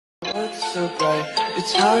It's so bright,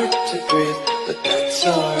 it's hard to breathe, but that's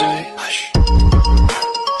alright. Hush.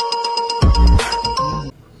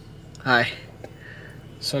 Hi.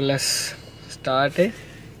 So let's start it.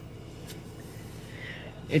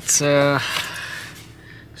 It's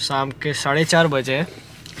शाम के 4:30 बजे हैं.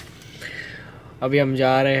 अभी हम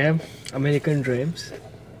जा रहे हैं American dreams.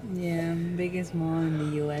 biggest mall in the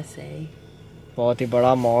USA. बहुत ही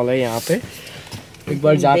बड़ा मॉल है यहाँ पे. एक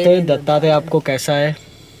बार जाते हैं, बताते हैं आपको कैसा है.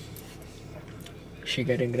 She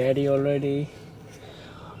getting ready already.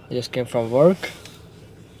 I just came from work.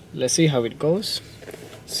 Let's see how it goes.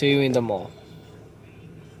 See you in the mall.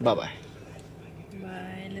 Bye bye.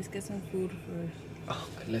 Bye. Let's get some food first.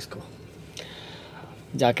 Okay, let's go.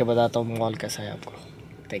 जाके बताता हूँ मॉल कैसा है आपको.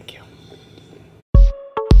 Thank you.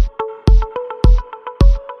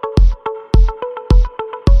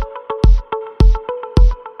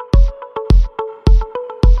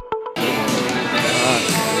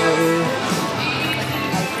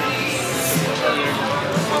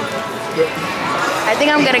 I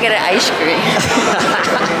think I'm gonna get an ice cream.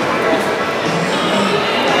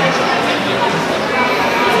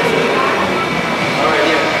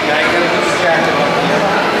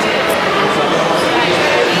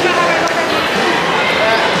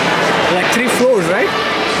 Like 3 floors, right?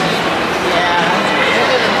 Yeah. Look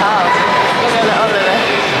at the top. Look at the other.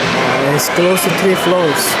 It's close to 3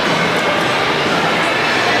 floors.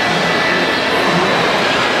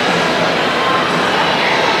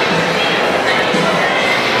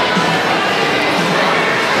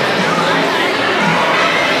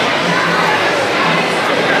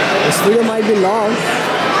 This video might be long.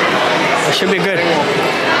 It should be good.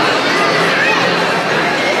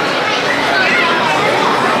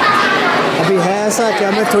 अभी है ऐसा कि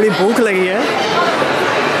हमें थोड़ी भूख लगी है.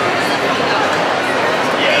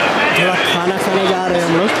 थोड़ा खाना खाने जा रहे हैं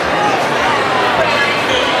हम लोग.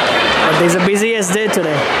 But there's a busiest day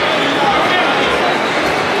today.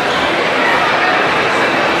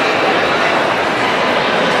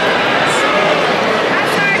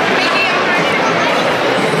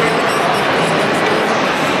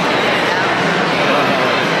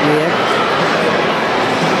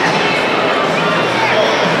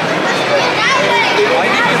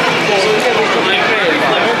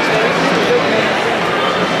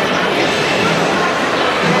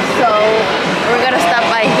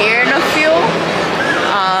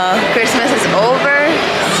 Christmas is over,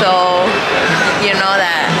 so you know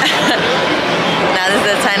that now this is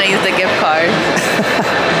the time to use the gift card.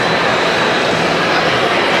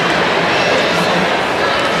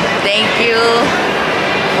 Thank you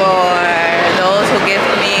for those who give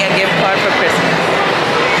me a gift card for Christmas.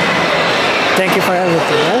 Thank you for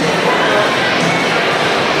everything. Huh?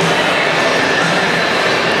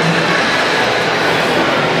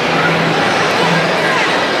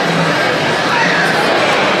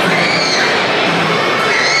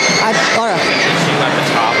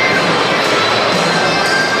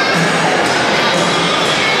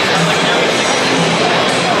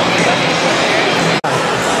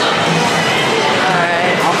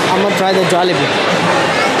 I'm gonna try the Jollibee.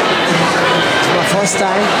 It's my first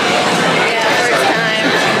time. Yeah, first time.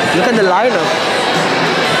 Look at the lineup.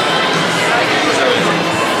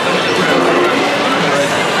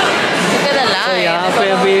 Look at the line. So यहाँ पे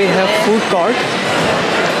अभी है food court.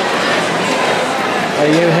 और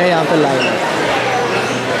ये है यहाँ पे lineup.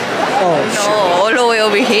 Oh No, all the way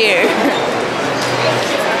over here.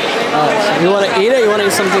 Oh, so you wanna eat it? Or you wanna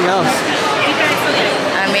eat something else?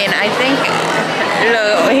 I mean, I think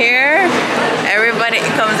look here, everybody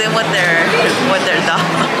comes in with their dog,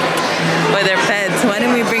 with their pets. Why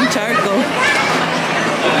didn't we bring charcoal?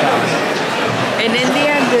 In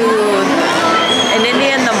India,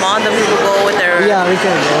 in the mall, the people go with their. Yeah, we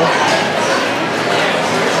can go.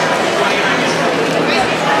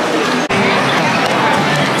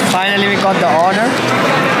 Finally, we got the order.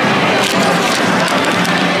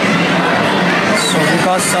 So we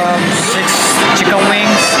got some 6 chicken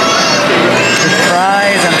wings with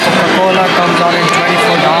fries and Coca-Cola. Comes out in $24.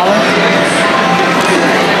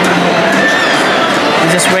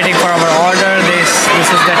 We're just waiting for our order. This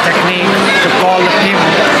is the technique to call the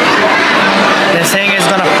people. They're saying it's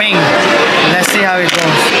gonna ping. Let's see how it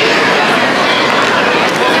goes.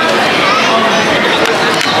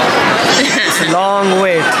 It's a long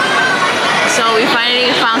wait. So we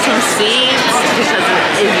finally found some seats because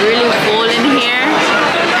it's really full in here,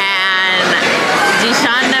 and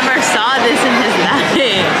Jishan never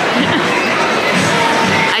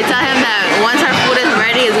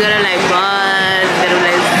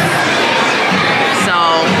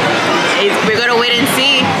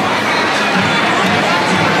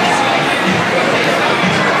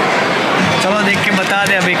देख के बता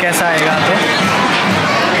दे अभी कैसा आएगा तो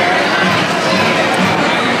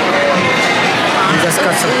just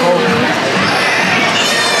got some coke.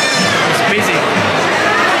 It's busy.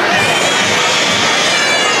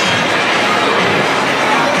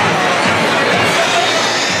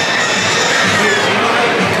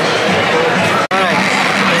 Alright,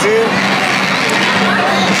 is it?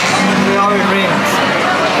 See how it rings.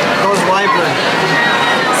 Goes vibrant.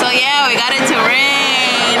 So yeah, we got it to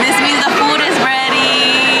rain. This means the food is ready.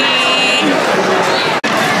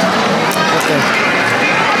 Okay.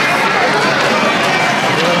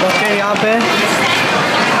 Okay, यहाँ पे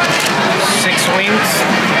 6 wings,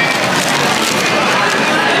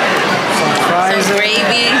 some fries, Some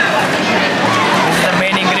gravy. This is the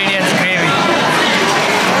main ingredients, gravy.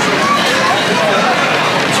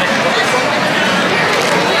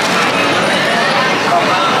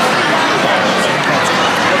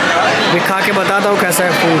 भी खा के बताता हूँ कैसा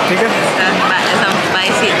है food, ठीक है? Some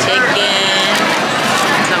spicy chicken,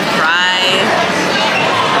 some fries.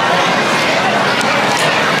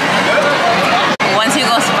 Once you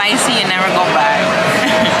go spicy, you never go back.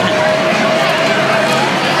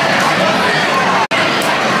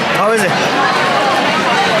 How is it?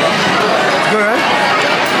 Good, right?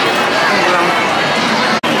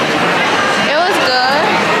 It was good.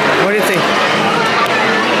 What do you think?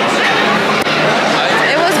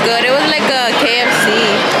 It was good. It was like a KFC.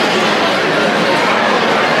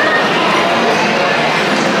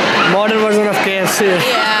 Modern version of KFC.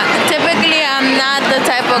 Yeah. Typically, I'm not the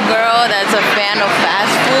type of girl that's a fan of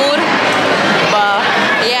fast food. But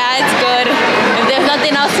yeah, it's good. If there's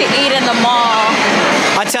nothing else to eat in the mall.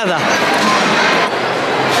 अच्छा था.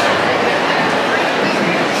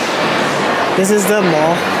 This is the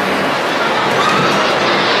mall.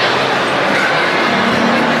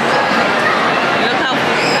 Look how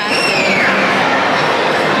fast it is.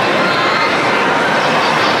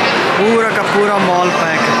 पूरा का पूरा mall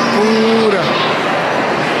pack है, पूरा.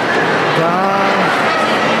 वाह.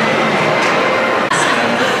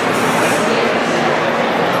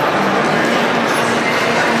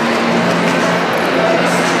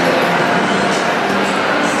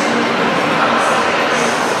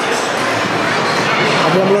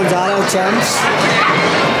 अभी हम लोग जा रहे हैं चैम्प्स.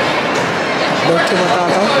 देख के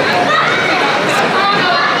बताता हूँ.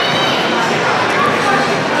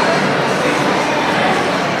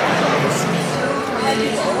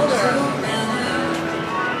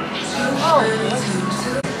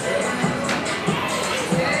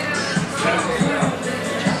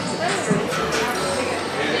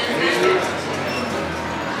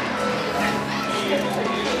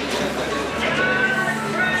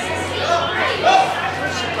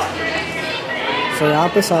 तो यहाँ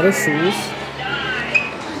पे सारे शूज़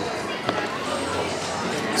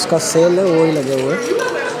इसका सेल है, वो ही लगे हुए हैं.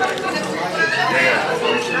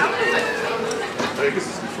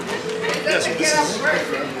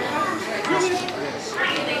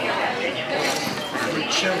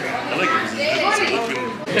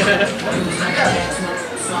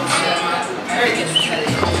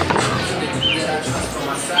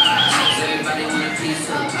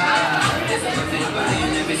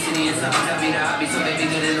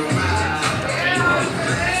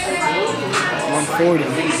 $140.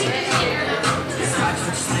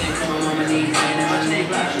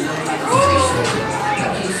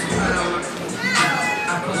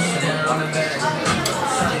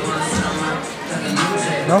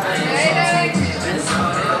 No?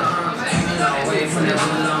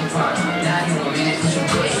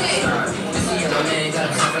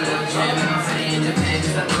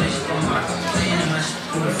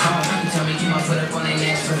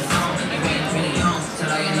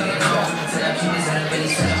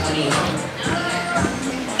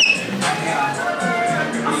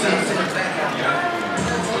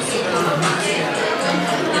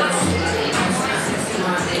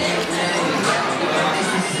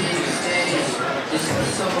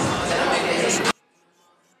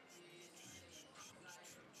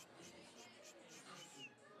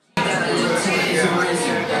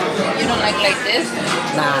 You don't like this?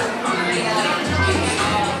 Nah.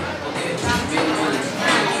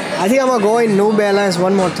 I think I'm gonna go in New Balance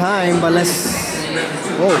one more time, but let's.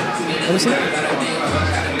 Whoa, let me see.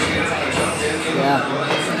 Yeah.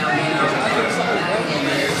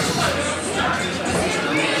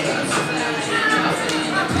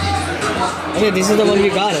 Okay, this is the one we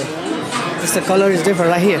got it. Just the color is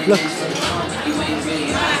different right here. Look.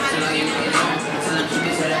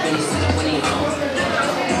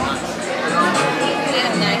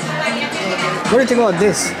 What do you think about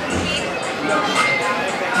this?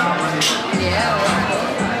 Yeah.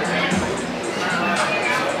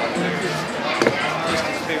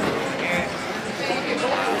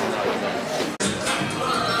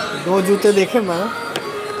 वो जूते देखे मैं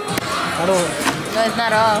No, it's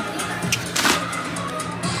not all.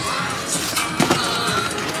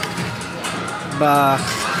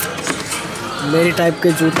 मेरी type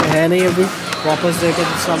के जूते हैं नहीं अभी, वापस देके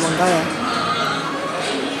दूसरा मंगाया,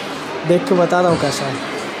 देख के बता रहा हूँ कैसा है।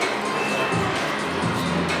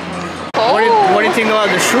 What do you think about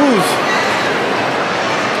the shoes?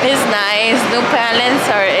 It's nice. New Balance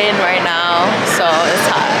are in right now, so it's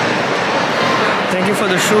hot. Thank you for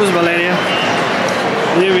the shoes, Valeria.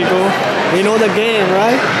 Here we go. We know the game,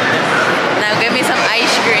 right? Now give me some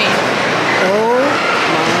ice cream. Oh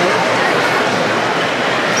my.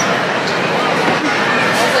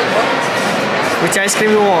 Which ice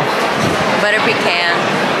cream you want? Butter pecan.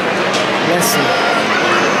 Let's see.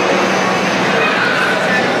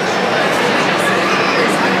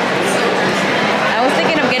 I was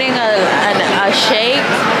thinking of getting a shake,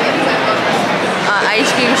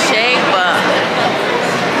 ice cream shake, but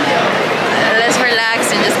let's relax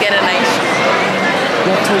and just get an ice cream.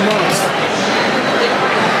 Not too much.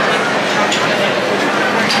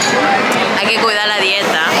 Hay que cuidar la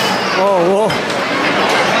dieta. Oh, oh.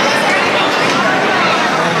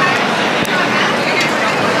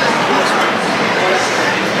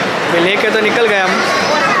 लेके तो निकल गए हम।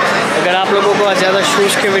 अगर आप लोगों को ज़्यादा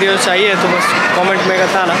शूज़ के वीडियो चाहिए तो बस कमेंट में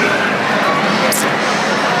बताना।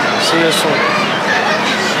 See you soon.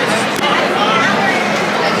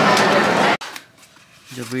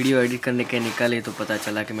 जब वीडियो एडिट करने के निकाली तो पता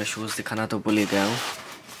चला कि मैं शूज़ दिखाना तो भूल ही गया हूँ।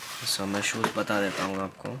 सो मैं शूज़ बता देता हूँ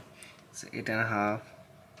आपको। 8.5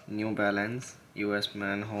 New Balance US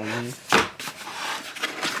Man Homie.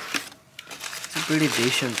 It's a pretty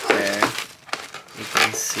decent pair. You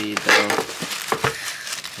can see the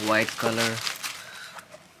white color.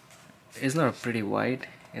 It's not pretty white,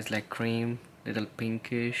 it's like cream, little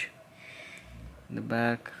pinkish in the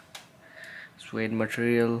back. Suede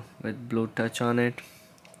material with blue touch on it.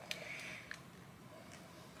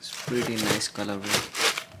 It's pretty nice colorway,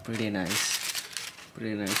 pretty nice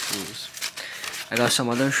shoes. I got some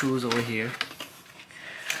other shoes over here.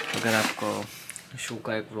 अगर आपको शू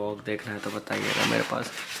का एक vlog देखना है तो बताइएगा। मेरे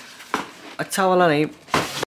पास अच्छा वाला नहीं,